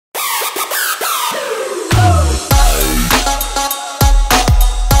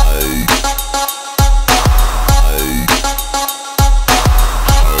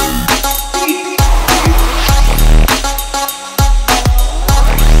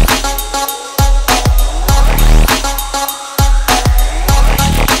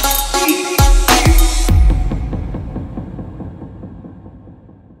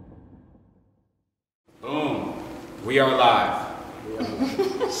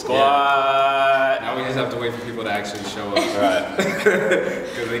Squad. Yeah. Now we just have to wait for people to actually show up. Right.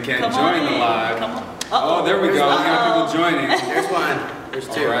 Because they can't join the live. Come on. Oh, there we go. We got people joining. There's one. There's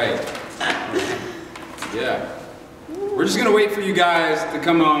two. All right. Yeah. We're just gonna wait for you guys to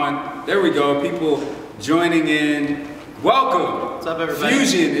come on. There we go. People joining in. Welcome. What's up, everybody?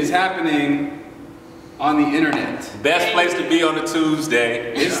 Fusion is happening on the internet. Best place to be on a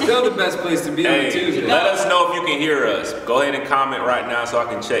Tuesday. It's still the best place to be on a Tuesday. Let us know if you can hear us. Go ahead and comment right now so I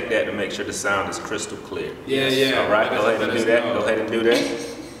can check that to make sure the sound is crystal clear. Yeah, yeah. All right, go ahead and do that. Go ahead and do that.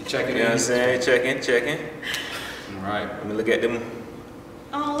 Checking You know what I'm saying? Checking. All right. Let me look at them.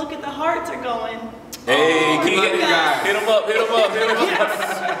 Oh, look at the hearts are going. Hey, Oh, keep love hitting you guys. Hit them up.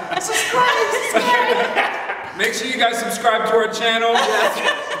 Subscribe. Make sure you guys subscribe to our channel.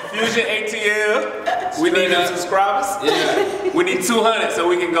 Fusion ATL. We need subscribers. Yeah. We need 200 so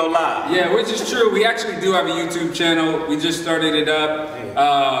we can go live. Yeah, which is true. We actually do have a YouTube channel. We just started it up.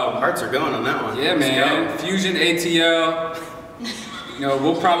 Hearts are going on that one. Yeah, man. Fusion ATL. You know,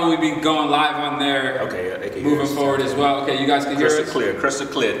 we'll probably be going live on there. Okay, yeah, they can hear moving us. forward as well. Okay, you guys can hear us. Crystal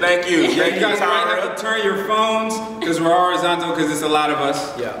clear. Thank you. Yeah, Thank you guys might have to turn your phones because we're horizontal because it's a lot of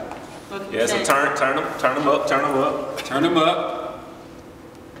us. Yeah. Yeah, so turn them up. Turn them up.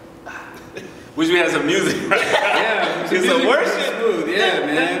 Wish we had some music. Right? Yeah, it's a worship. Smooth. Yeah,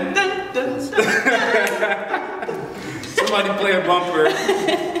 man. Somebody play a bumper.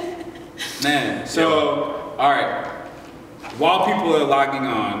 Man, so, all right. While people are logging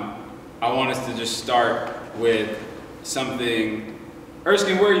on, I want us to just start with something.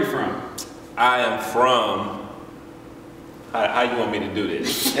 Erskine, where are you from? I am from. How you want me to do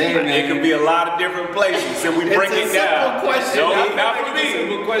this? Hey, man. It could be a lot of different places, and we break it down. Question. No, not for me.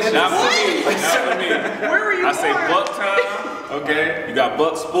 Simple question. Not for me. Not for me. Where were you I say born? Bucktown. Okay. You got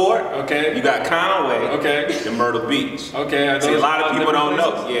Bucksport. Okay. You got Conway. Okay. And Myrtle Beach. Okay. See, a lot of people don't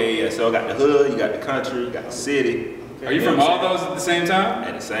know. places? Yeah. So I got the hood, you got the country, you got the city. Are you from all those at the same time?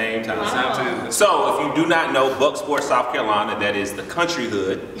 At the same time. Wow. So if you do not know Bucksport, South Carolina, that is the country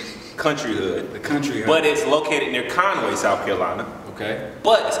hood. The country hood. But it's located near Conway, South Carolina. Okay.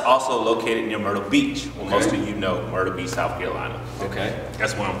 But it's also located near Myrtle Beach. Well, Okay. most of you know Myrtle Beach, South Carolina. Okay.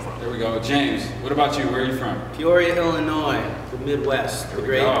 That's where I'm from. There we go. James, what about you? Where are you from? Peoria, Illinois, the Midwest, the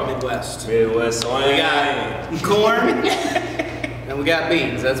great go. Midwest. Midwest swing. We got corn and we got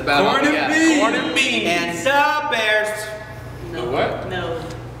beans. That's about all Corn we and got. beans. Corn and beans. And the Bears. The what? No.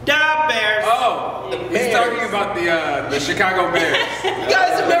 The Bears. Oh, he's talking about the Chicago Bears. You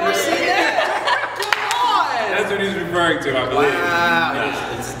guys have never seen that? Come That's what he's referring to, I on. believe.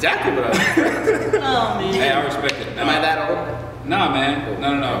 Wow. It's exactly what I was Oh man. Hey, I respect it. Am I that old? Nah, man.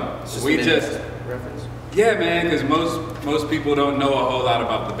 No. It's just We an just, reference. yeah, man, because most people don't know a whole lot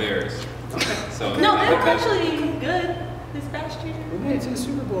about the Bears. So No, I they were hope that- actually good this past year. We made it to the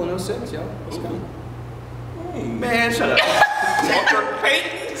Super Bowl in 06, y'all. Let's go. Hey, Man, shut up. Walter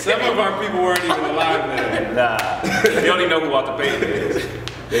Payton. Some of our people weren't even alive then. Nah. You don't even know who Walter Payton is.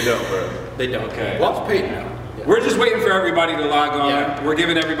 They don't, bro. They don't. Okay. Walter Payton now. Yeah. We're just waiting for everybody to log on. Yeah. We're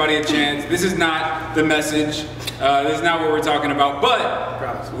giving everybody a chance. This is not the message. This is not what we're talking about. But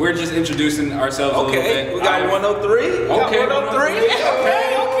Promise. we're just introducing ourselves a little Okay, bit. we got 103. We got Okay, 103.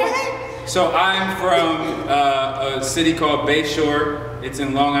 Okay. So I'm from a city called Bayshore. It's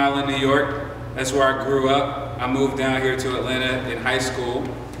in Long Island, New York. That's where I grew up. I moved down here to Atlanta in high school.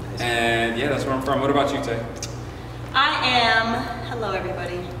 And yeah, that's where I'm from. What about you, Tay? Hello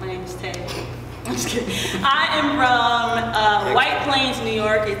everybody, my name is Tay. I'm just kidding. I am from White Plains, New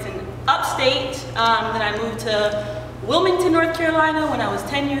York. It's in upstate. Then I moved to Wilmington, North Carolina when I was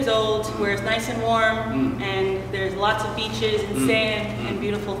 10 years old, where it's nice and warm and there's lots of beaches and sand and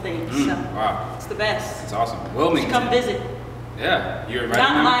beautiful things. So Wow, it's the best. that's awesome. You Wilmington. come visit. Yeah, you're right.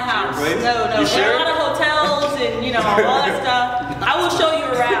 Not now? my Your house. place? No. You There are sure? a lot of hotels and all that stuff. I will show you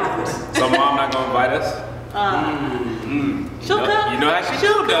around. So mom not gonna invite us? She'll cook. You know how she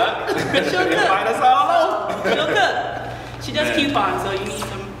do that. She'll cook. Invite us all over. She'll cook. She does coupons, so you need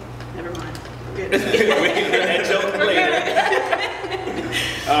some. Never mind. We're good. We can do that joke later.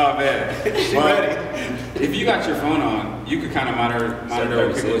 Oh man. Well, if you got your phone on, you could kind of monitor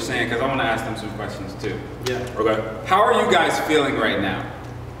what people are saying because I want to ask them some questions too. Yeah. Okay. How are you guys feeling right now?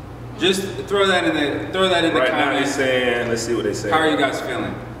 Just throw that in the Right now they're comments. saying, let's see what they say. How are you guys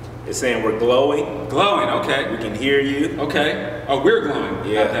feeling? It's saying we're glowing. Glowing. Okay. We can hear you. Okay. Oh, we're glowing.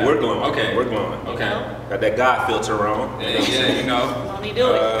 Yeah, Not them. we're glowing. Okay. We're glowing. Okay. Got that God filter on. Yeah, you know. Won't he do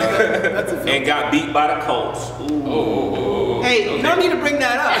it? And got beat by the Colts. Ooh. Oh. Hey, you don't need to bring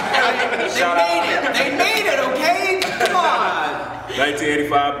that up. Shout out. They made it, okay? Come on.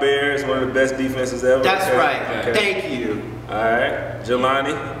 1985 Bears, one of the best defenses ever. That's Okay. right. Okay. Thank you. Alright,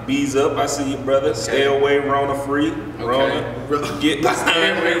 Jelani, bees up. I see you, brother. Stay away, Rona free. Rona. Get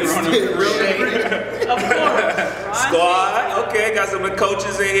Stay away, Rona. Of course. Squad. Okay, got some of the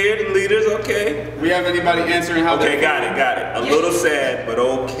coaches in here, the leaders. Okay. We have anybody answering how Okay, got it. A little sad, but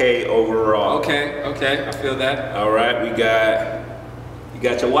okay overall. Okay, I feel that. Alright, you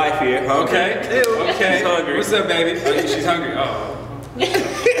got your wife here. Hungry. Okay. She's hungry. What's up, baby? Oh, she's hungry. Oh.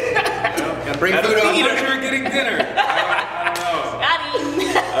 Gotta bring food I up. thought you were getting dinner. I don't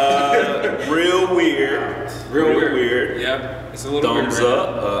know. Real weird. Real weird. Yep. It's a little Thumbs weird.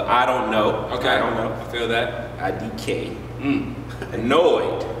 up. I don't know. Okay. I don't know. I feel that. IDK.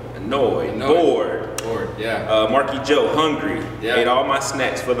 Annoyed. Bored. Yeah. Marky Joe, hungry. Yeah. Ate all my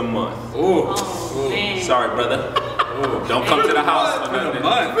snacks for the month. Ooh. Oh, man. Sorry, brother. Ooh. Don't come to the house for For the nothing.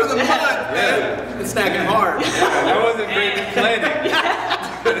 month. For the month, Yeah. man. It's snacking hard. That wasn't great planning.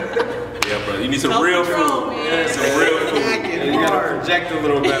 Yeah, brother. You need some real Self-control, food. man. Some real food. Snacking You gotta hard. project a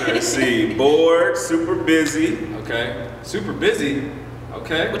little better. Let's see. Bored, super busy. Okay. Super busy.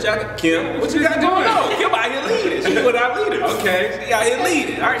 Okay. What y'all got, Kim? What you got going on? Kim out here leading. She with our leaders. Okay. She out here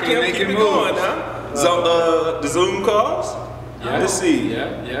leading. All right, Okay, Kim, make keep it it move. going now. So, the Zoom calls. Yeah. Let's see.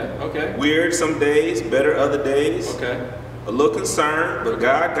 Yeah. Okay. Weird some days, better other days. Okay. A little concerned, but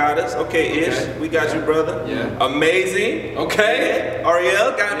God got us. Okay, Ish. Okay. We got you, brother. Yeah. Amazing. Okay.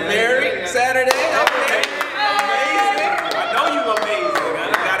 Ariel got Yeah, married yeah. Saturday. Okay. Amazing. I know you amazing.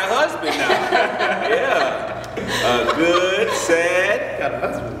 I got a husband now. Yeah. Good, sad. Got a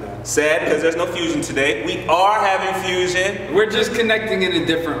husband now. Sad because there's no fusion today. We are having fusion. We're just connecting in a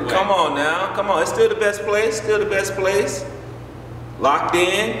different way. Come on now. Come on. It's still the best place. Still the best place. Locked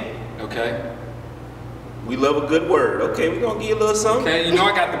in. Okay. We love a good word. Okay, we're going to give you a little something. Okay. You know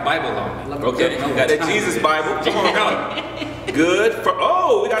I got the Bible on me. Okay, we got that Jesus Bible. Come on, come. Good.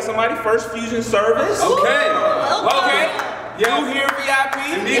 We got somebody first fusion service. Okay. Okay. Yeah. You here,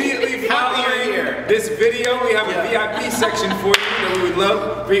 VIP? Immediately Happy following you're here. this video, we have a VIP section for you that we would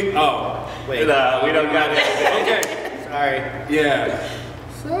love. Wait. Nah, we don't got it. Okay. Sorry. Yeah.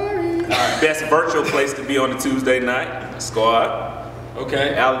 Sorry. Best virtual place to be on a Tuesday night. Squad.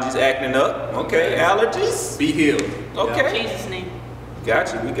 Okay. Allergies acting up. Okay, allergies. Be healed. Okay. Jesus' name.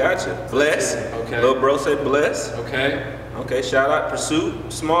 Got you, we got you. Bless. Okay. Little bro said bless. Okay. Okay, shout out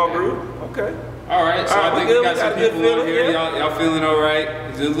Pursuit, small group. Okay. All right. So All right, I think we we good. got We some got a good people on feeling, here. yeah. Y'all feeling all right?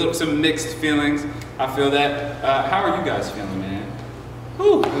 There's some mixed feelings. I feel that. How are you guys feeling, man?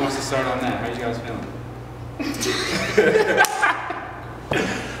 Who wants to start on that? How are you guys feeling?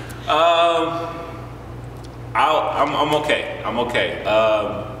 I'm okay. I'm okay.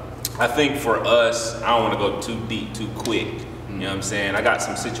 I think for us, I don't want to go too deep, too quick. You know what I'm saying? I got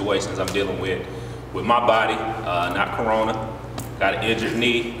some situations I'm dealing with my body, not corona. Got an injured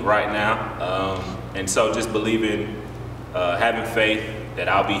knee right now, and so just believing, having faith that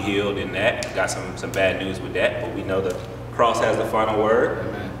I'll be healed in that. Got some bad news with that, but we know the cross has the final word.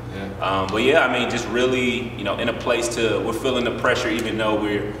 Amen. Yeah. But yeah, I mean, just really, in a place we're feeling the pressure, even though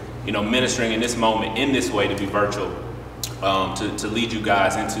we're, ministering in this moment in this way to be virtual, to lead you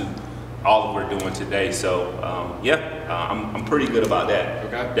guys into all that we're doing today. So I'm pretty good about that.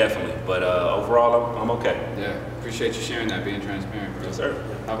 Okay. Definitely. But overall, I'm okay. Yeah. Appreciate you sharing that, being transparent, bro. Yes, sir.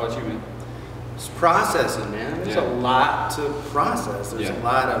 How about you, man? It's processing, man. There's Yeah. a lot to process. There's Yeah. a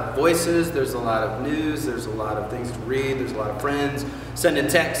lot of voices. There's a lot of news. There's a lot of things to read. There's a lot of friends sending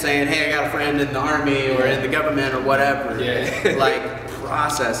texts saying, "Hey, I got a friend in the army or in the government or whatever." Yeah. Like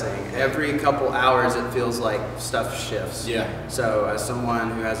processing. Every couple hours, it feels like stuff shifts. Yeah. So as someone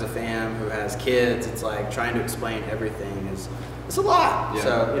who has a fam, who has kids, it's like trying to explain everything it's a lot. Yeah.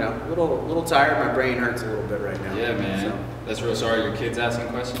 So little tired. My brain hurts a little bit right now. Yeah, man. So, That's real. Sorry, your kids asking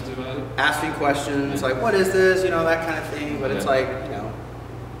questions about it? asking questions like, what is this, that kind of thing. But it's Yeah.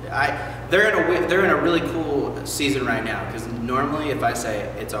 like, they're in a really cool season right now, because normally if I say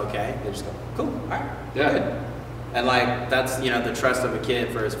it's okay, they just go, cool, all right, Yeah. good. And like that's the trust of a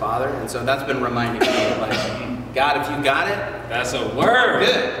kid for his father, and so that's been reminding me, like, God, if you got it, That's a word.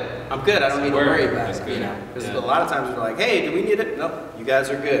 I'm good. I don't need to worry about That's it. good. Because Yeah. a lot of times we're like, hey, do we need it? Nope, you guys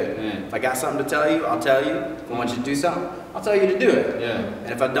are good. Yeah. If I got something to tell you, I'll tell you. If I want you to do something, I'll tell you to do it. Yeah.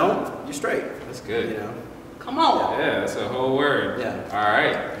 And if I don't, you're straight. That's good. Come on. Yeah, that's a whole word. Yeah. All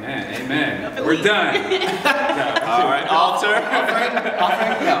right, man. Amen. Nothing We're leaves. done. All right, altar.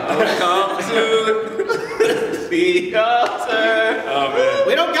 No. Come to the altar. Oh man.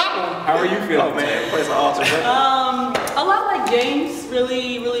 We don't got one. How are you feeling, Oh man, place an altar. A lot like James,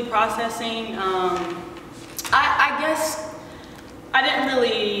 really processing. I guess I didn't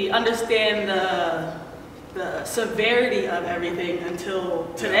really understand the severity of everything until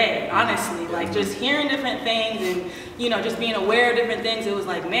today, honestly. Like just hearing different things and, you know, just being aware of different things, it was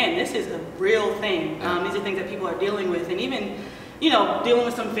like, man, this is a real thing. These are things that people are dealing with. And even, you know, dealing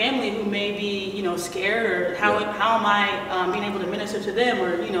with some family who may be, you know, scared, or how am I being able to minister to them,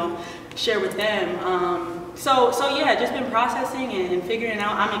 or, you know, share with them. So yeah, just been processing and figuring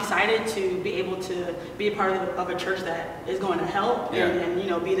out. I'm excited to be able to be a part of a church that is going to help and you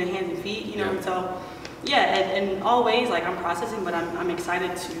know, be the hands and feet, you know. And so yeah, and always, like, I'm processing, but I'm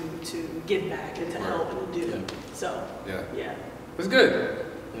excited to give back and to help and do. So yeah, it's good.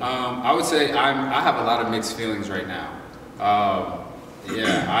 I would say I have a lot of mixed feelings right now.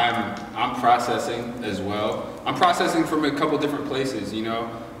 I'm processing as well. I'm processing from a couple different places, you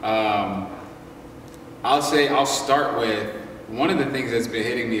know. I'll start with one of the things that's been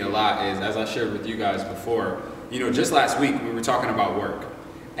hitting me a lot is, as I shared with you guys before, you know, just last week we were talking about work,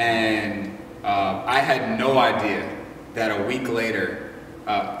 and I had no idea that a week later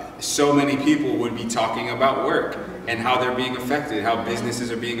so many people would be talking about work and how they're being affected, how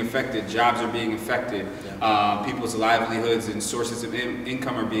businesses are being affected, jobs are being affected, people's livelihoods and sources of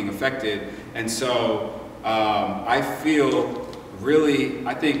income are being affected. And so I feel really,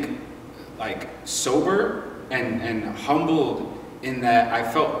 I think, like sober and humbled in that I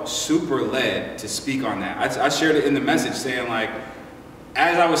felt super led to speak on that. I shared it in the message saying, like,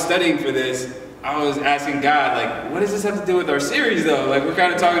 as I was studying for this, I was asking God, like, what does this have to do with our series though? Like, we're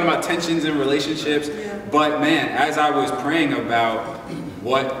kind of talking about tensions in relationships, but man, as I was praying about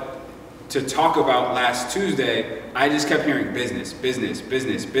what to talk about last Tuesday, I just kept hearing business, business,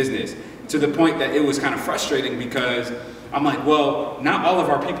 business, business, to the point that it was kind of frustrating, because I'm like, well, not all of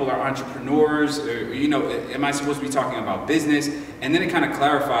our people are entrepreneurs, or, you know, am I supposed to be talking about business? And then it kind of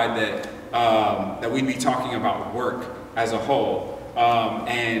clarified that that we'd be talking about work as a whole.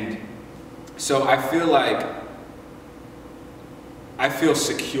 And so I feel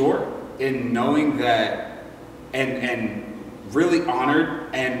secure in knowing that, and really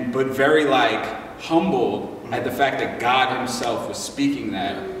honored, but very like humbled at the fact that God himself was speaking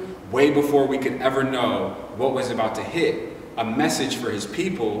that way before we could ever know what was about to hit, a message for his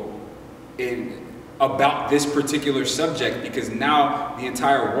people about this particular subject, because now the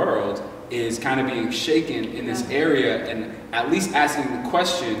entire world is kind of being shaken in this area, and at least asking the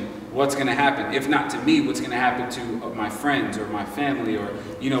question, what's going to happen? If not to me, what's going to happen to my friends or my family? Or,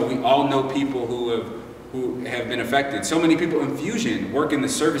 you know, we all know people who have been affected. So many people in Fusion work in the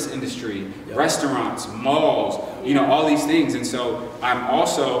service industry, restaurants, malls, you know, all these things. And so I'm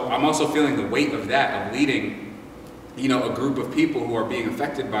also feeling the weight of that, of leading, you know, a group of people who are being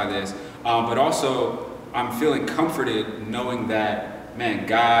affected by this. But also I'm feeling comforted knowing that, man,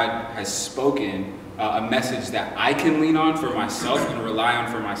 God has spoken a message that I can lean on for myself and rely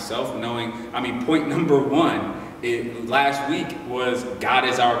on for myself, knowing, I mean, point number one, last week was God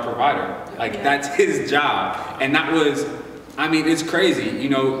is our provider. Like, that's his job. And that was, I mean, it's crazy. You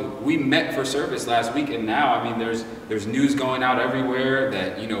know, we met for service last week, and now, I mean, there's news going out everywhere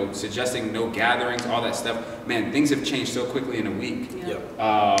that, you know, suggesting no gatherings, all that stuff. Man, things have changed so quickly in a week.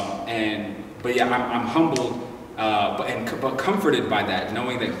 But yeah, I'm humbled, but comforted by that,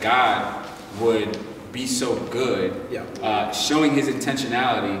 knowing that God would be so good, showing his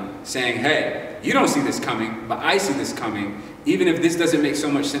intentionality, saying, hey, you don't see this coming, but I see this coming. Even if this doesn't make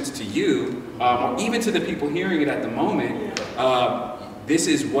so much sense to you, or even to the people hearing it at the moment, this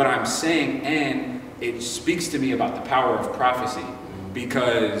is what I'm saying, and it speaks to me about the power of prophecy,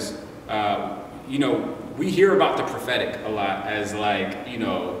 because, you know, we hear about the prophetic a lot as, like, you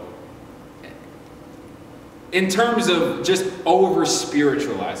know, in terms of just over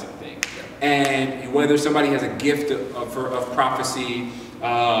spiritualizing things. And whether somebody has a gift of prophecy,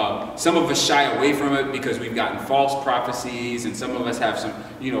 some of us shy away from it because we've gotten false prophecies, and some of us have some,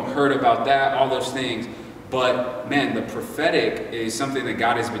 you know, heard about that, all those things. But man, the prophetic is something that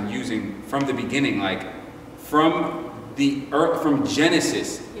God has been using from the beginning, like from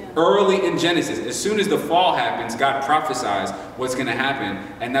Genesis. Early in Genesis, as soon as the fall happens, God prophesies what's going to happen,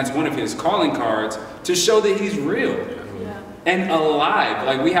 and that's one of his calling cards to show that he's real and alive.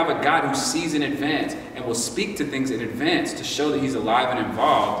 Like, we have a God who sees in advance and will speak to things in advance to show that he's alive and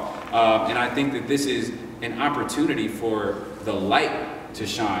involved. And I think that this is an opportunity for the light to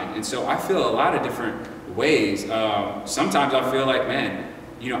shine. And so I feel a lot of different ways. Sometimes I feel like, man,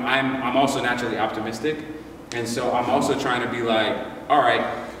 you know, I'm also naturally optimistic, and so I'm also trying to be like, all right,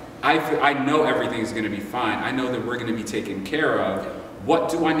 I know everything's going to be fine. I know that we're going to be taken care of. What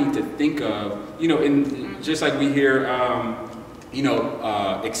do I need to think of? You know, just like we hear, you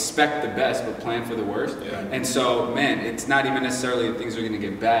know, expect the best, but plan for the worst. And so, man, it's not even necessarily that things are going to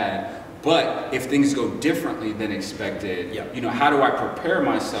get bad, But if things go differently than expected, Yeah. you know, how do I prepare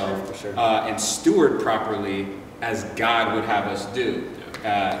myself For sure. and steward properly as God would have us do?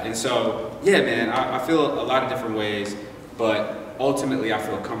 And so, yeah, man, I feel a lot of different ways, but ultimately I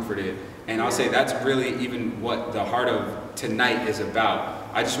feel comforted. And I'll say that's really even what the heart of tonight is about.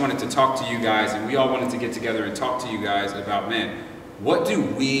 I just wanted to talk to you guys, and we all wanted to get together and talk to you guys about, man, what do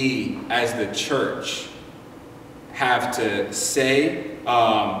we as the church have to say?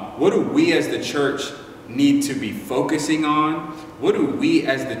 What do we as the church need to be focusing on? What do we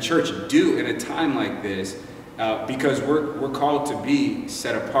as the church do in a time like this? Because we're called to be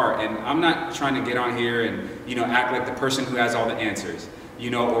set apart. And I'm not trying to get on here and, you know, act like the person who has all the answers, you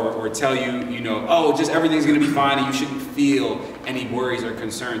know, or tell you, you know, oh, just everything's going to be fine and you shouldn't feel any worries or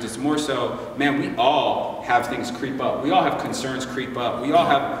concerns. It's more so, man, we all have things creep up. We all have concerns creep up. We all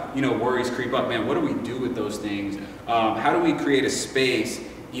have, you know, worries creep up. Man, what do we do with those things? How do we create a space,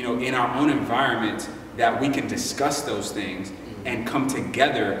 you know, in our own environment that we can discuss those things and come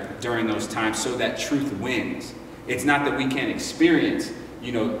together during those times so that truth wins? It's not that we can't experience,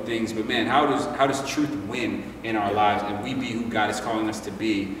 you know, things, but man, how does truth win in our lives and we be who God is calling us to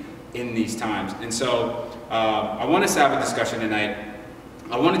be in these times? And so I want us to have a discussion tonight.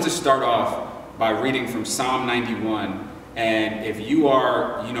 I wanted to start off by reading from Psalm 91. And if you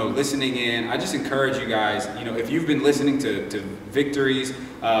are, you know, listening in, I just encourage you guys, you know, if you've been listening to Victory's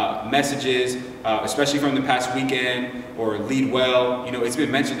messages, especially from the past weekend, or Lead Well, you know, it's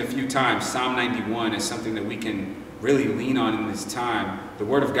been mentioned a few times. Psalm 91 is something that we can really lean on in this time. The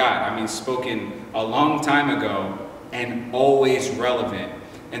Word of God, I mean, spoken a long time ago and always relevant.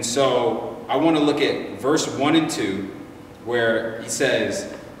 And so I want to look at verse 1 and 2, where he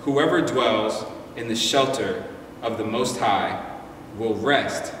says, "Whoever dwells in the shelter of the Most High will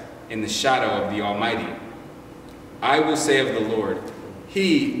rest in the shadow of the Almighty. I will say of the Lord,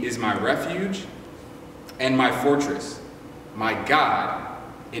 He is my refuge and my fortress, my God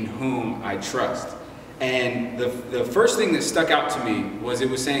in whom I trust." And the first thing that stuck out to me was it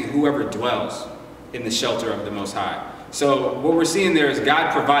was saying whoever dwells in the shelter of the Most High. So what we're seeing there is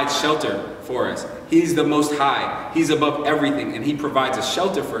God provides shelter for us. He's the Most High. He's above everything, and He provides a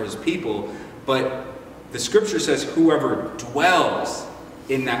shelter for His people. But the scripture says whoever dwells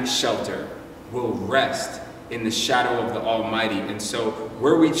in that shelter will rest in the shadow of the Almighty. And so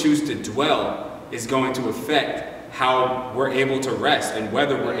where we choose to dwell is going to affect how we're able to rest and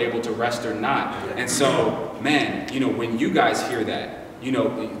whether we're able to rest or not. And so, man, you know, when you guys hear that, you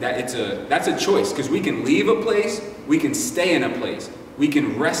know, that that's a choice, because we can leave a place, we can stay in a place, we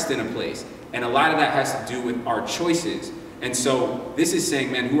can rest in a place. And a lot of that has to do with our choices. And so this is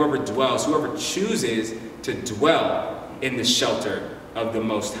saying, man, whoever dwells, whoever chooses to dwell in the shelter of the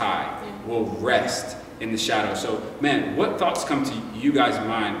Most High will rest in the shadow. So, man, what thoughts come to you guys'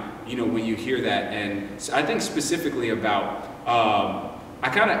 mind, you know, when you hear that? And I think specifically about,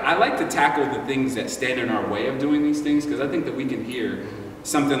 I like to tackle the things that stand in our way of doing these things, because I think that we can hear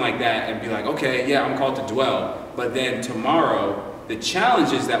something like that and be like, okay, yeah, I'm called to dwell. But then tomorrow, the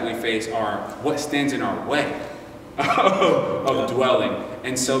challenges that we face are what stands in our way of dwelling.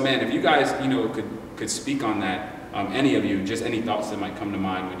 And so, man, if you guys, you know, could speak on that, any of you, just any thoughts that might come to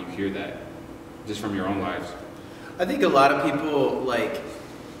mind when you hear that, just from your own lives. I think a lot of people, like,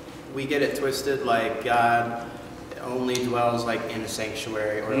 we get it twisted, like God only dwells like in a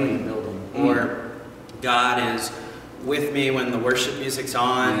sanctuary or like a building, or God is with me when the worship music's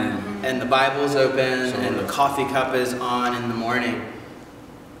on and the Bible's open and the coffee cup is on in the morning.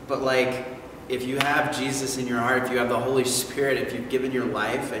 But like, if you have Jesus in your heart, if you have the Holy Spirit, if you've given your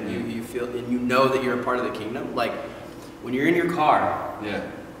life and you feel and you know that you're a part of the kingdom, like when you're in your car,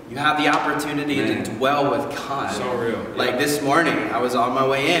 you have the opportunity to dwell with God. So real. Like this morning, I was on my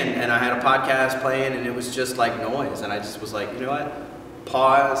way in and I had a podcast playing and it was just like noise. And I just was like, you know what?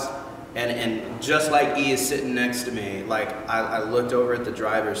 Pause. And just like E is sitting next to me, like I looked over at the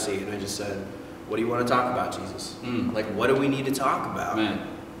driver's seat and I just said, what do you want to talk about, Jesus? Like, what do we need to talk about? Man.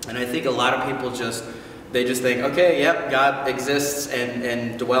 And I think a lot of people they just think, okay, yep, God exists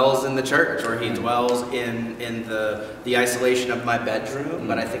and dwells in the church, or He dwells in the isolation of my bedroom.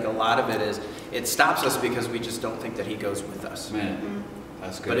 But I think a lot of it stops us because we just don't think that He goes with us. Man,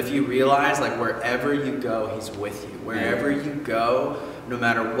 that's good. But if you realize, like, wherever you go, He's with you. Wherever you go, no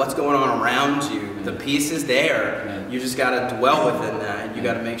matter what's going on around you, the peace is there. You just got to dwell within that, and you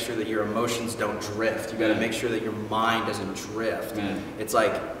got to make sure that your emotions don't drift. You got to make sure that your mind doesn't drift. It's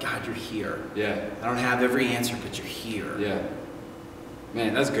like, God, you're here. I don't have every answer, but you're here.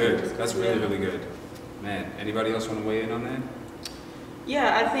 Man, that's good. That's really, really good. Man, anybody else want to weigh in on that?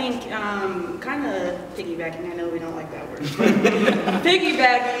 Yeah, I think kind of piggybacking. I know we don't like that word. But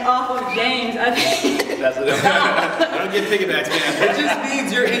piggybacking off of James, I think. That's what I don't get piggybacks, man. It just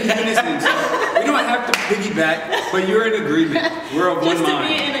means you're in unison. So we don't have to piggyback, but you're in agreement. We're of one Just to mind.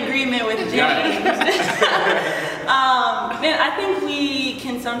 be in agreement with James. Man, I think we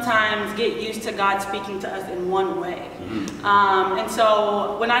can sometimes get used to God speaking to us in one way. And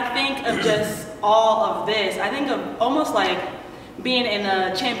so when I think of just all of this, I think of almost like being in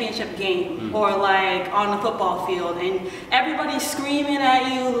a championship game or like on the football field and everybody's screaming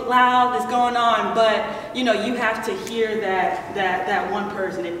at you loud, it's going on, but you know, you have to hear that one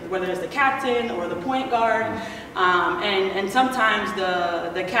person, whether it's the captain or the point guard. And sometimes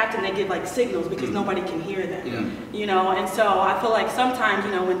the captain, they give like signals because nobody can hear them, you know, and so I feel like sometimes,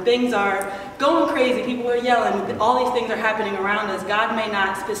 you know, when things are going crazy, people are yelling, all these things are happening around us, God may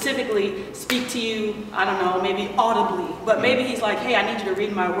not specifically speak to you, I don't know, maybe audibly, but maybe he's like, hey, I need you to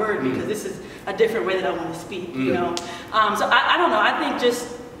read my word because this is a different way that I want to speak, you know. So I don't know, I think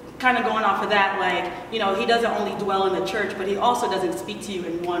just kind of going off of that, like, you know, he doesn't only dwell in the church, but he also doesn't speak to you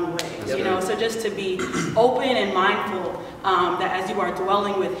in one way, you know, so just to be open and mindful that as you are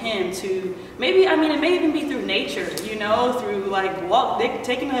dwelling with him to maybe, I mean, it may even be through nature, you know, through like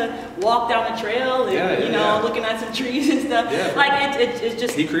taking a walk down the trail and, you know, looking at some trees and stuff, like it's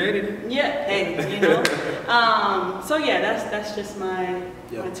just. He created it. Yeah, hey, you know, so yeah, that's just my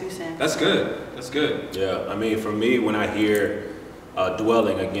 2 cents. That's good, that's good. Yeah, I mean, for me, when I hear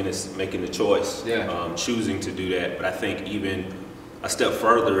dwelling, again, it's making the choice, choosing to do that. But I think even a step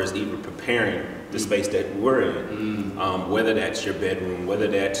further is even preparing the space that we're in, whether that's your bedroom, whether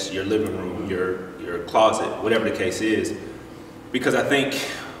that's your living room, your closet, whatever the case is. Because I think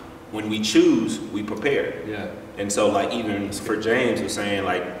when we choose, we prepare. Yeah. And so, like, even for James was saying,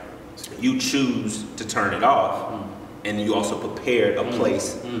 like, you choose to turn it off, and you also prepared a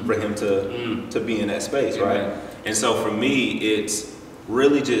place for him to be in that space, right? And so for me, it's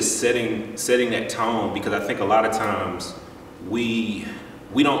really just setting that tone, because I think a lot of times we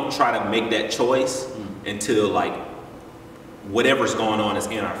don't try to make that choice until like whatever's going on is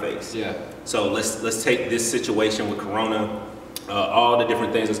in our face. Yeah. So let's take this situation with Corona, all the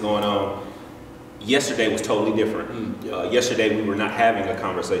different things that's going on. Yesterday was totally different. Yesterday we were not having a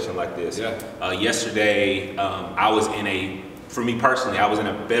conversation like this. Yesterday I was for me personally, I was in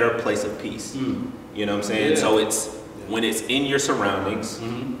a better place of peace. You know what I'm saying? So it's when it's in your surroundings,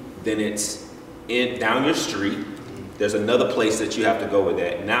 then it's down your street. There's another place that you have to go with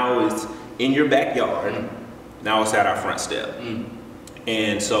that. Now it's in your backyard. Now it's at our front step.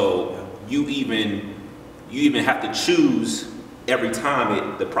 And so you even have to choose every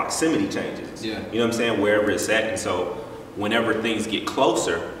time the proximity changes. You know what I'm saying? Wherever it's at. And so whenever things get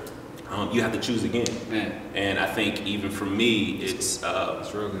closer, you have to choose again. And I think even for me, it's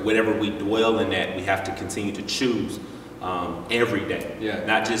whatever we dwell in that, we have to continue to choose every day.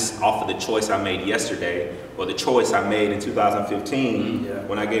 Not just off of the choice I made yesterday or the choice I made in 2015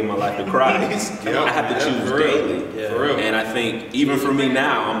 when I gave my life to Christ. I have to choose daily. And I think even for me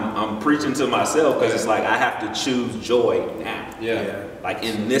now, I'm preaching to myself, because it's like I have to choose joy now. Like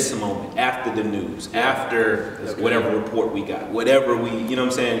in this moment, after the news, after whatever report we got, whatever we, you know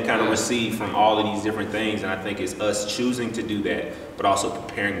what I'm saying, kind of receive from all of these different things. And I think it's us choosing to do that, but also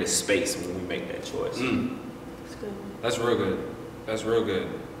preparing the space when we make that choice. That's real good. That's real good.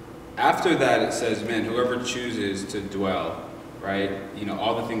 After that, it says, man, whoever chooses to dwell, right? You know,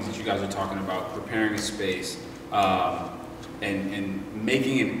 all the things that you guys are talking about, preparing a space, and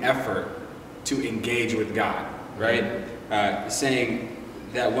making an effort to engage with God, right? Saying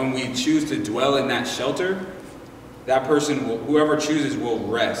that when we choose to dwell in that shelter, that person, whoever chooses, will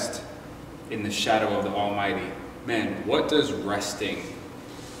rest in the shadow of the Almighty. Man, what does resting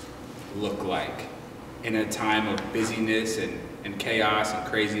look like in a time of busyness and chaos and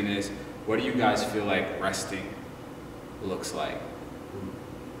craziness? What do you guys feel like resting looks like?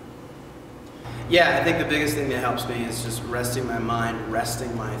 Yeah, I think the biggest thing that helps me is just resting my mind,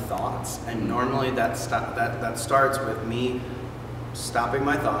 resting my thoughts. And normally that starts with me stopping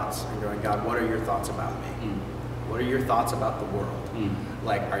my thoughts and going, God, what are your thoughts about me? What are your thoughts about the world?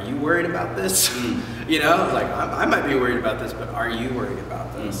 Like, are you worried about this? You know, like I might be worried about this, but are you worried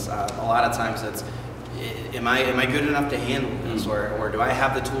about this? A lot of times it's, am I good enough to handle this? Or do I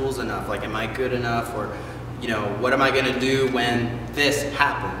have the tools enough? Like, am I good enough? Or, you know, what am I going to do when this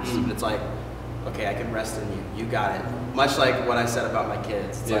happens? And it's like, okay, I can rest in you. You got it. Much like what I said about my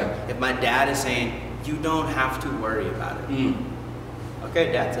kids. It's like, if my dad is saying, you don't have to worry about it.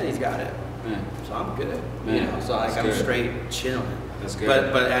 Okay, Dad said he's got it. So I'm good. You know, so like I'm straight chilling. That's good.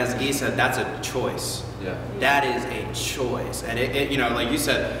 But as E said, that's a choice. Yeah. That is a choice, and it you know, like you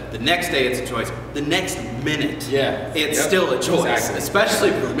said, the next day it's a choice. The next minute, it's still a choice, exactly.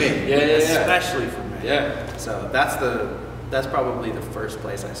 Especially for me. Especially for me. Yeah. So that's probably the first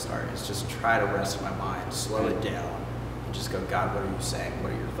place I start. Is just try to rest my mind, slow it down, and just go, God, what are you saying?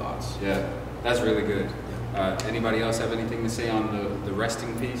 What are your thoughts? Yeah, that's really good. Anybody else have anything to say on the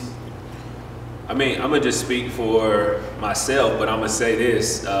resting piece? I mean, I'm gonna just speak for myself, but I'm gonna say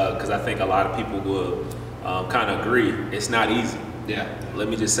this because I think a lot of people will kind of agree. It's not easy. Yeah. Let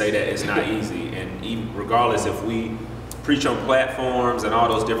me just say that it's not easy, and even regardless if we preach on platforms and all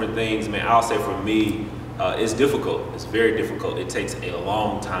those different things, man, I'll say for me, it's difficult. It's very difficult. It takes a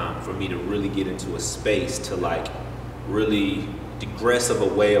long time for me to really get into a space to like really digress of a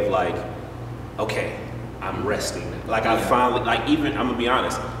way of like, okay, I'm resting. Like I finally, like even, I'm gonna be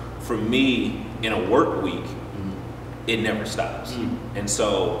honest, for me in a work week, it never stops. And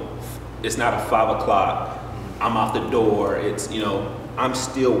so it's not a 5 o'clock, I'm out the door, it's, you know, I'm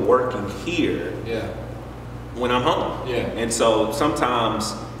still working here when I'm home. And so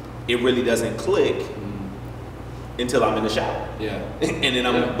sometimes it really doesn't click until I'm in the shower. And then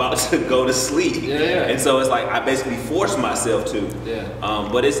I'm about to go to sleep. And so it's like I basically force myself to.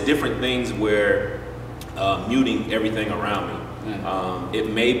 But it's different things where muting everything around me. It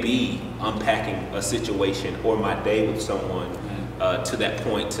may be unpacking a situation or my day with someone to that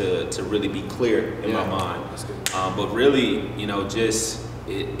point to really be clear in my mind. But really, you know, just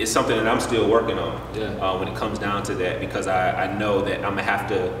it's something that I'm still working on when it comes down to that, because I know that I'm gonna have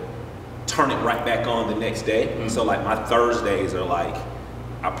to turn it right back on the next day. So like my Thursdays are like,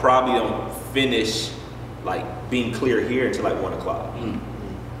 I probably don't finish like being clear here until like 1 o'clock,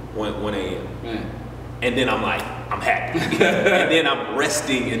 1 a.m. And then I'm like, I'm happy. And then I'm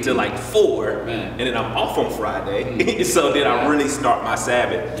resting until like 4, and then I'm off on Friday. So then I really start my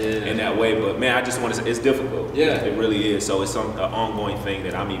Sabbath in that way. But man, I just want to say, it's difficult. It really is. So it's an ongoing thing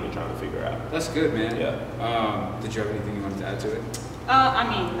that I'm even trying to figure out. That's good, man. Did you have anything you wanted to add to it? I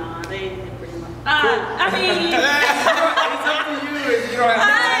mean, nah, they pretty much. I mean, it's up to you if you don't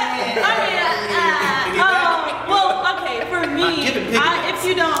have well, okay, for me, if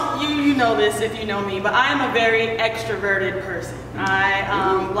you don't, you know this if you know me, but I am a very extroverted person.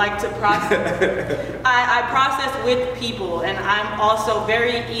 I like to process. I process with people, and I'm also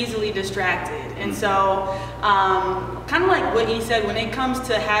very easily distracted. And so, kind of like what he said, when it comes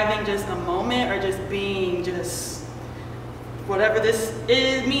to having just a moment or just being just whatever this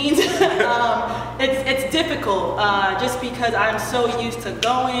means, it's difficult just because I'm so used to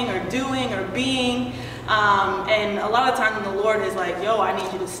going or doing or being, and a lot of times when the Lord is like, yo, I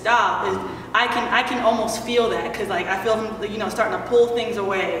need you to stop, I can almost feel that, because like I feel him, you know, starting to pull things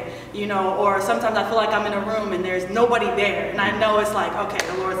away, you know, or sometimes I feel like I'm in a room and there's nobody there, and I know it's like, okay,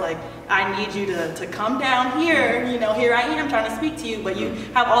 the Lord's like, I need you to come down here, you know, here I am trying to speak to you, but you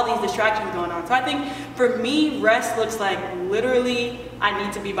have all these distractions going on. So I think for me, rest looks like literally I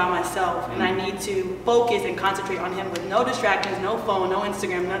need to be by myself, and I need to focus and concentrate on him with no distractions, no phone, no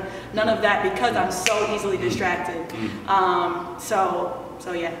Instagram, none of that, because I'm so easily distracted. So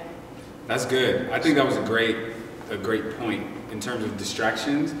yeah. That's good. I think that was a great point in terms of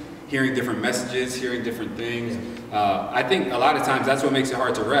distractions, hearing different messages, hearing different things. I think a lot of times that's what makes it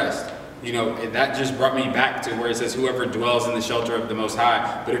hard to rest. You know, that just brought me back to where it says, whoever dwells in the shelter of the Most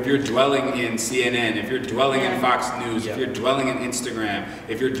High. But if you're dwelling in CNN, if you're dwelling in Fox News, if you're dwelling in Instagram,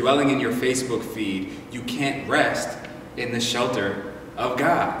 if you're dwelling in your Facebook feed, you can't rest in the shelter of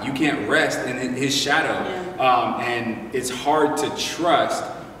God. You can't rest in his shadow. And it's hard to trust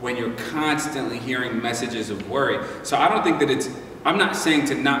when you're constantly hearing messages of worry. So I don't think that I'm not saying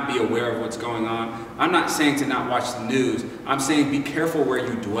to not be aware of what's going on. I'm not saying to not watch the news. I'm saying be careful where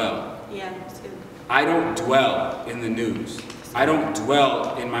you dwell. Yeah, that's good. I don't dwell in the news. I don't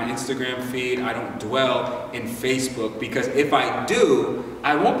dwell in my Instagram feed. I don't dwell in Facebook, because if I do,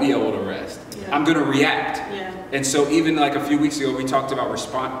 I won't be able to rest. I'm gonna react. And so even like a few weeks ago, we talked about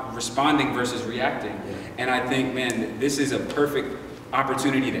responding versus reacting. And I think, man, this is a perfect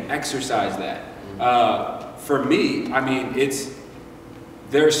opportunity to exercise that. For me, I mean,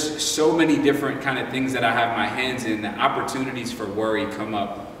 there's so many different kind of things that I have my hands in. The opportunities for worry come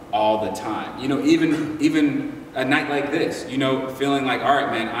up all the time. You know, even a night like this, you know, feeling like, all right,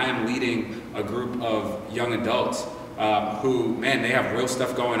 man, I am leading a group of young adults who, man, they have real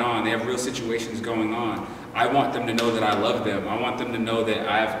stuff going on. They have real situations going on. I want them to know that I love them. I want them to know that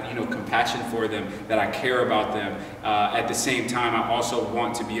I have, you know, compassion for them, that I care about them. At the same time, I also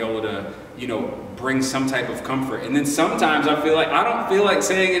want to be able to, you know, bring some type of comfort. And then sometimes I feel like I don't feel like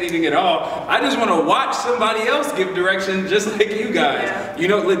saying anything at all. I just want to watch somebody else give direction, just like you guys. Yeah. You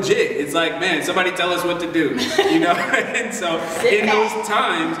know, legit. It's like, man, somebody tell us what to do. You know, and so in those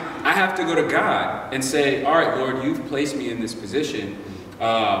times, I have to go to God and say, all right, Lord, you've placed me in this position.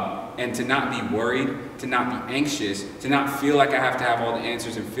 And to not be worried, to not be anxious, to not feel like I have to have all the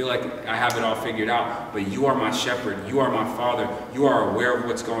answers and feel like I have it all figured out. But you are my shepherd, you are my father, you are aware of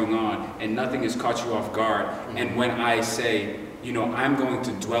what's going on, and nothing has caught you off guard. And when I say, you know, I'm going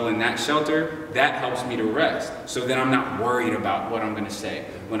to dwell in that shelter, that helps me to rest. So then I'm not worried about what I'm going to say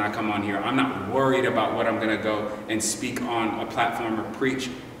when I come on here. I'm not worried about what I'm going to go and speak on a platform or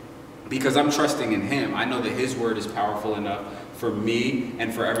preach, because I'm trusting in him. I know that his word is powerful enough for me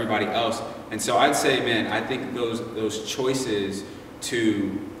and for everybody else. And so I'd say, man, I think those choices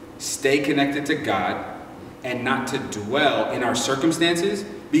to stay connected to God and not to dwell in our circumstances,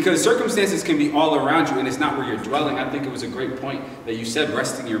 because circumstances can be all around you and it's not where you're dwelling. I think it was a great point that you said,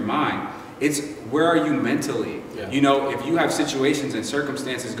 resting your mind. It's where are you mentally? Yeah. You know, if you have situations and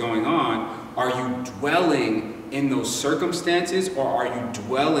circumstances going on, are you dwelling in those circumstances, or are you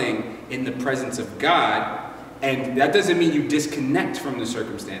dwelling in the presence of God? And that doesn't mean you disconnect from the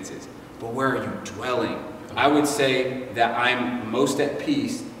circumstances, but where are you dwelling? I would say that I'm most at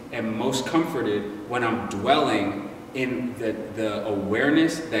peace and most comforted when I'm dwelling in the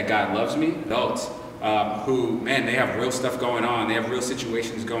awareness that God loves me. Adults who, man, they have real stuff going on. They have real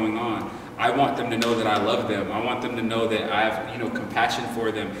situations going on. I want them to know that I love them. I want them to know that I have, you know, compassion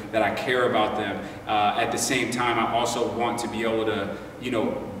for them, that I care about them. At the same time, I also want to be able to, you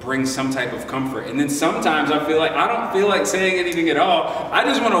know, bring some type of comfort. And then sometimes I feel like I don't feel like saying anything at all. I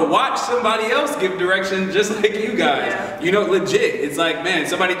just want to watch somebody else give direction, just like you guys. Yeah. You know, legit. It's like, man,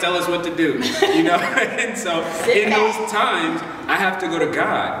 somebody tell us what to do. You know, and so in those times, I have to go to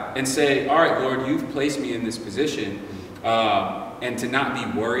God and say, all right, Lord, you've placed me in this position. And to not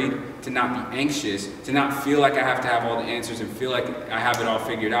be worried, to not be anxious, to not feel like I have to have all the answers and feel like I have it all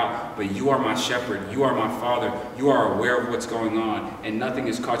figured out. But you are my shepherd, you are my father, you are aware of what's going on, and nothing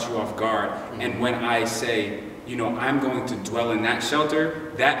has caught you off guard. And when I say, you know, I'm going to dwell in that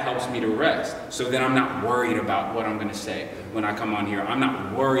shelter, that helps me to rest. So then I'm not worried about what I'm going to say when I come on here. I'm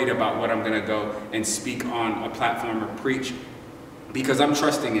not worried about what I'm going to go and speak on a platform or preach, because I'm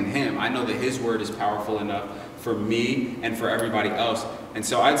trusting in him. I know that his word is powerful enough for me and for everybody else. And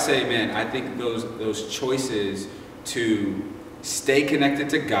so I'd say, man, I think those choices to stay connected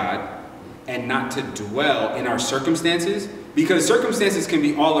to God and not to dwell in our circumstances, because circumstances can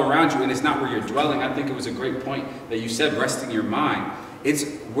be all around you and it's not where you're dwelling. I think it was a great point that you said, resting your mind. It's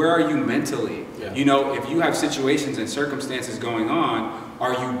where are you mentally? Yeah. You know, if you have situations and circumstances going on,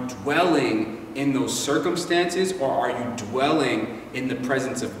 are you dwelling in those circumstances, or are you dwelling in the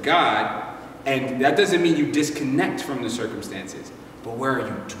presence of God? And that doesn't mean you disconnect from the circumstances, but where are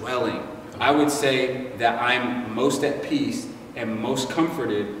you dwelling? I would say that I'm most at peace and most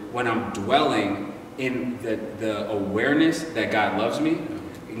comforted when I'm dwelling in the awareness that God loves me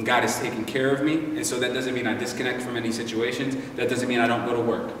and God is taking care of me. And so that doesn't mean I disconnect from any situations. That doesn't mean I don't go to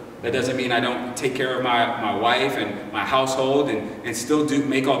work. That doesn't mean I don't take care of my wife and my household and still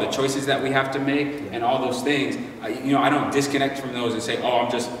make all the choices that we have to make and all those things. You know, I don't disconnect from those and say, oh,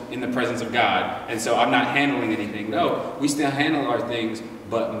 I'm just in the presence of God, and so I'm not handling anything. No, we still handle our things,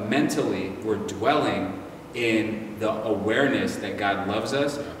 but mentally we're dwelling in the awareness that God loves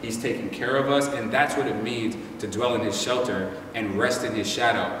us. He's taking care of us, and that's what it means to dwell in his shelter and rest in his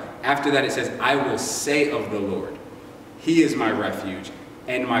shadow. After that it says, I will say of the Lord, he is my refuge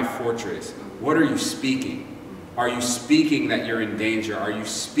and my fortress. What are you speaking? Are you speaking that you're in danger? Are you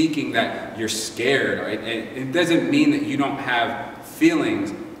speaking that you're scared? It doesn't mean that you don't have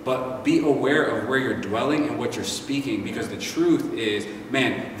feelings, but be aware of where you're dwelling and what you're speaking, because the truth is,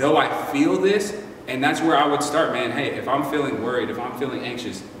 man, though I feel this, and that's where I would start, man, hey, if I'm feeling worried, if I'm feeling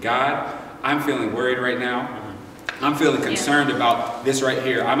anxious, God, I'm feeling worried right now. I'm feeling concerned about this right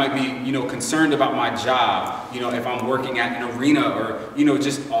here. I might be, you know, concerned about my job, you know, if I'm working at an arena, or, you know,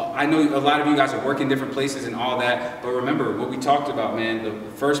 just, I know a lot of you guys are working different places and all that, but remember what we talked about, man,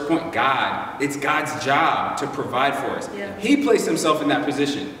 the first point, God, it's God's job to provide for us. Yeah. He placed himself in that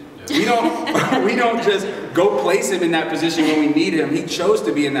position. We don't just go place him in that position when we need him. He chose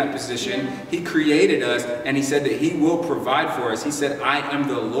to be in that position. He created us, and he said that he will provide for us. He said, I am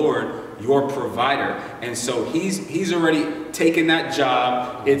the Lord, your provider. And so he's already taken that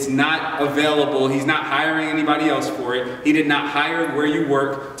job. It's not available. He's not hiring anybody else for it. He did not hire where you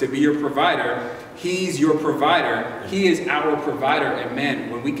work to be your provider. He's your provider. He is our provider. And man,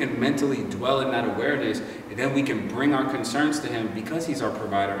 when we can mentally dwell in that awareness, and then we can bring our concerns to him because he's our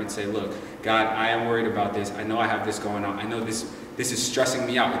provider and say, look, God, I am worried about this. I know I have this going on. I know this is stressing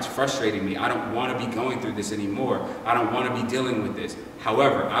me out. It's frustrating me. I don't want to be going through this anymore. I don't want to be dealing with this.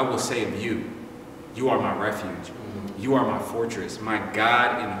 However, I will say of you, you are my refuge. You are my fortress, my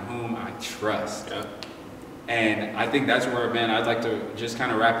God in whom I trust. Yeah. And I think that's where, man, I'd like to just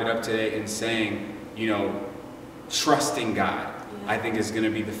kind of wrap it up today in saying, you know, trusting God, I think is going to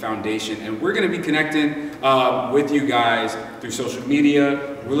be the foundation. And we're going to be connecting with you guys through social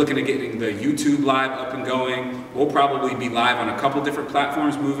media. We're looking at getting the YouTube live up and going. We'll probably be live on a couple different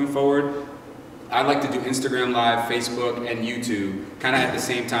platforms moving forward. I like to do Instagram Live, Facebook, and YouTube kind of at the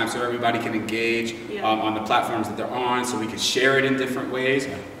same time so everybody can engage on the platforms that they're on, so we can share it in different ways,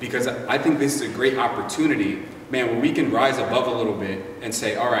 because I think this is a great opportunity, man, where we can rise above a little bit and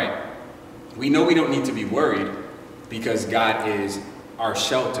say, all right, we know we don't need to be worried because God is our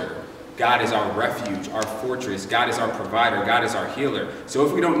shelter. God is our refuge, our fortress. God is our provider. God is our healer. So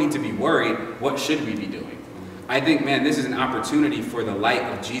if we don't need to be worried, what should we be doing? I think, man, this is an opportunity for the light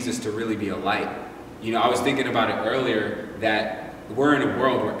of Jesus to really be a light. You know, I was thinking about it earlier that we're in a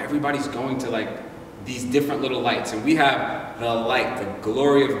world where everybody's going to like these different little lights, and we have the light, the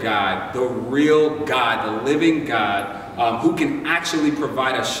glory of God, the real God, the living God, who can actually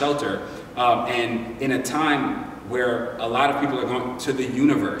provide us shelter. And in a time where a lot of people are going to the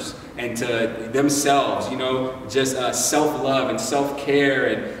universe and to themselves, you know, just self-love and self-care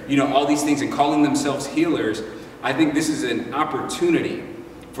and, you know, all these things, and calling themselves healers, I think this is an opportunity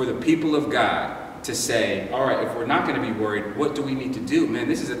for the people of God to say, all right, if we're not going to be worried, what do we need to do? Man,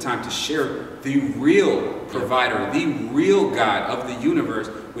 this is a time to share the real provider, the real God of the universe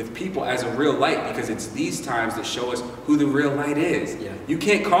with people as a real light, because it's these times that show us who the real light is. Yeah. You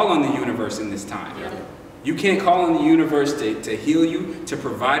can't call on the universe in this time. Yeah. You can't call on the universe to heal you, to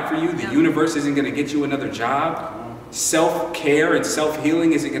provide for you. The universe isn't going to get you another job. Self-care and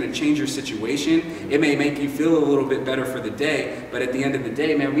self-healing isn't going to change your situation. It may make you feel a little bit better for the day, but at the end of the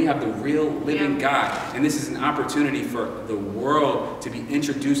day, man, we have the real living God. And this is an opportunity for the world to be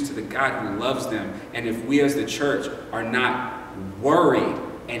introduced to the God who loves them. And if we as the church are not worried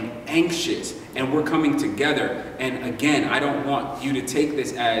and anxious, and we're coming together, and again, I don't want you to take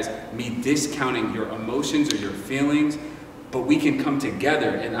this as me discounting your emotions or your feelings, but we can come together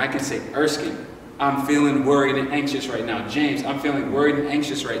and I can say, Erskine, I'm feeling worried and anxious right now. James, I'm feeling worried and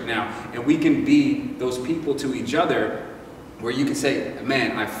anxious right now. And we can be those people to each other where you can say,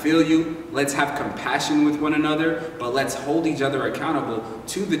 man, I feel you. Let's have compassion with one another, but let's hold each other accountable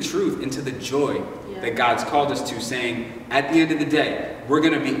to the truth and to the joy that God's called us to, saying, at the end of the day, we're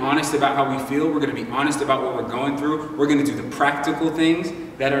going to be honest about how we feel. We're going to be honest about what we're going through. We're going to do the practical things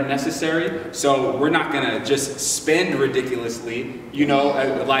that are necessary. So we're not going to just spend ridiculously, you know,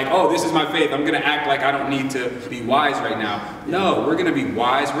 like, oh, this is my faith. I'm going to act like I don't need to be wise right now. No, we're going to be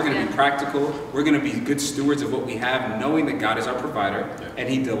wise. We're going to be practical. We're going to be good stewards of what we have, knowing that God is our provider and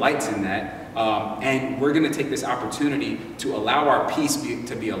he delights in that. And we're going to take this opportunity to allow our peace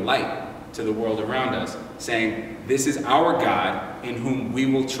to be a light to the world around us, saying, this is our God in whom we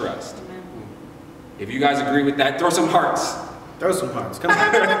will trust. Amen. If you guys agree with that, throw some hearts. Throw some hearts. Come on.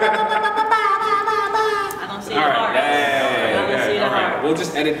 I don't see all right. All right. We'll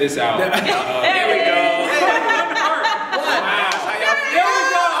just edit this out. There we go. There we go.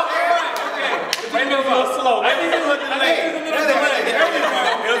 Maybe a little slow. I think it was delayed. There we go.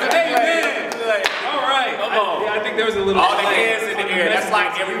 It was a delay. All right. I think there was a little. All the hands in the air. That's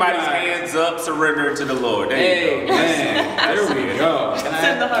like everybody's hands up, surrender to the Lord. There you go. Man. There we go. Can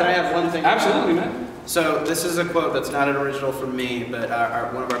I have one thing? Absolutely, man. So this is a quote that's not an original from me, but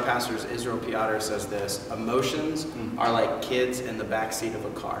one of our pastors, Israel Piotr, says this: emotions are like kids in the backseat of a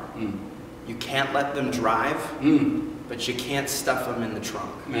car. You can't let them drive, but you can't stuff them in the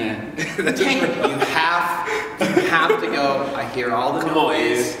trunk. Man. You have to go, I hear all the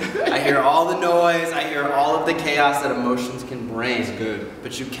noise, I hear all the noise, I hear all of the chaos that emotions can bring. That's good.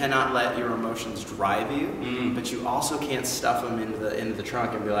 But you cannot let your emotions drive you, but you also can't stuff them into the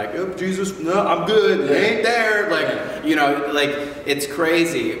trunk and be like, oh, Jesus, no, I'm good, it ain't there. Like, you know, like, it's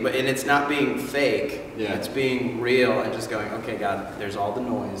crazy, and it's not being fake. Yeah. It's being real and just going, okay, God, there's all the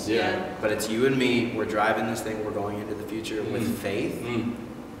noise. Yeah. But it's you and me. We're driving this thing. We're going into the future with faith,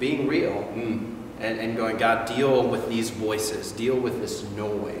 being real, and going, God, deal with these voices. Deal with this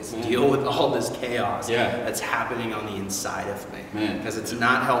noise. Deal with all this chaos that's happening on the inside of me. Because it's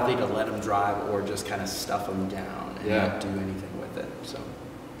not healthy to let them drive or just kind of stuff them down and not do anything with it. So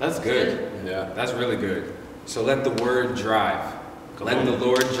that's good. Yeah, that's really good. So let the word drive. Let the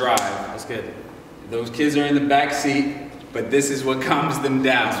Lord drive. That's good. Those kids are in the back seat, but this is what calms them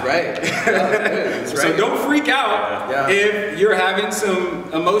down. That's right. That's right. So don't freak out if you're having some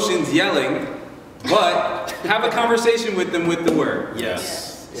emotions yelling, but have a conversation with them with the word.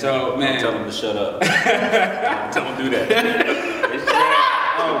 Yes. So, man. Don't tell them to shut up. Don't do that.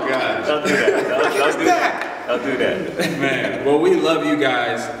 Oh, gosh. Don't do that. Don't do that. Don't do that. Man, well, we love you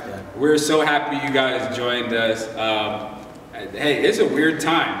guys. We're so happy you guys joined us. Hey, it's a weird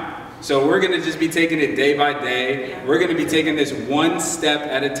time. So we're going to just be taking it day by day. Yeah. We're going to be taking this one step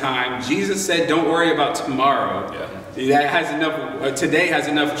at a time. Jesus said, don't worry about tomorrow. Yeah. That has enough, today has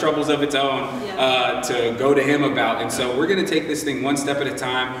enough troubles of its own to go to him about. And so we're going to take this thing one step at a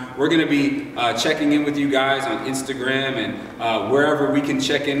time. We're going to be checking in with you guys on Instagram and wherever we can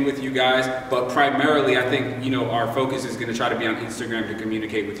check in with you guys. But primarily, I think, you know, our focus is going to try to be on Instagram to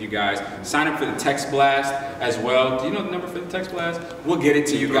communicate with you guys. Sign up for the text blast as well. Do you know the number for the text blast? We'll get it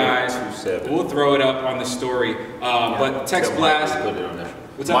to you guys. We'll throw it up on the story. But text blast. Put it on there.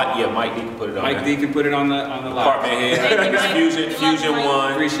 What's up? Mike D can put it on Mike D can put it on the live. Apartment head. Fusion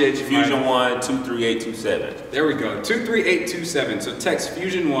 1. Appreciate you, Fusion Mike. 1 23827. There we go. 23827. So text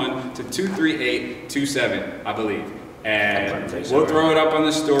Fusion 1 to 23827, I believe. And we'll throw it up on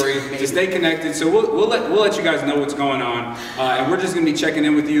the story to stay connected. So we'll let you guys know what's going on. And we're just going to be checking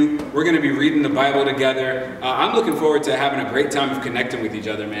in with you. We're going to be reading the Bible together. I'm looking forward to having a great time of connecting with each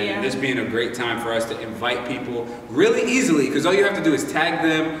other, man. Yeah. And this being a great time for us to invite people really easily, because all you have to do is tag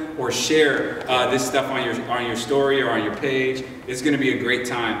them or share this stuff on your story or on your page. It's going to be a great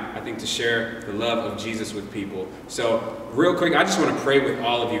time, I think, to share the love of Jesus with people. So real quick, I just want to pray with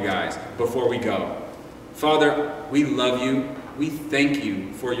all of you guys before we go. Father, we love you. We thank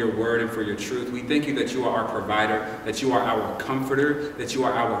you for your word and for your truth. We thank you that you are our provider, that you are our comforter, that you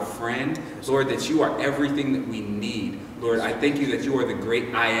are our friend. Lord, that you are everything that we need. Lord, I thank you that you are the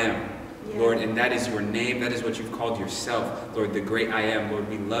great I am. Lord, and that is your name. That is what you've called yourself. Lord, the great I am. Lord,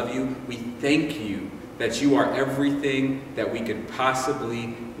 we love you. We thank you that you are everything that we could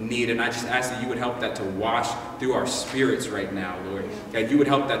possibly need. And I just ask that you would help that to wash through our spirits right now, Lord. That you would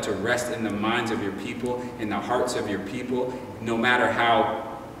help that to rest in the minds of your people, in the hearts of your people, no matter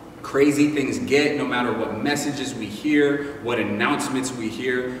how crazy things get, no matter what messages we hear, what announcements we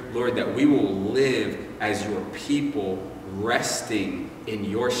hear, Lord, that we will live as your people, resting in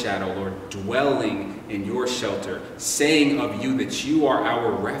your shadow, Lord, dwelling in your shelter, saying of you that you are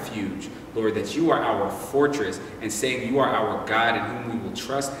our refuge, Lord, that you are our fortress, and saying you are our God in whom we will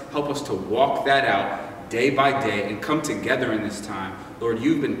trust. Help us to walk that out day by day and come together in this time. Lord,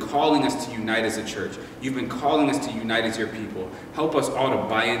 you've been calling us to unite as a church. You've been calling us to unite as your people. Help us all to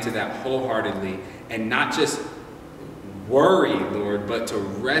buy into that wholeheartedly and not just worry, Lord, but to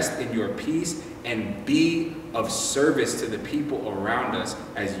rest in your peace and be of service to the people around us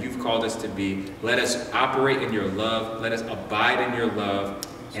as you've called us to be. Let us operate in your love. Let us abide in your love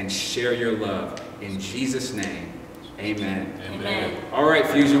and share your love. In Jesus' name, amen. Amen. All right,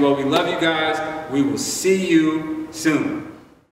 Fusion. Well, we love you guys. We will see you soon.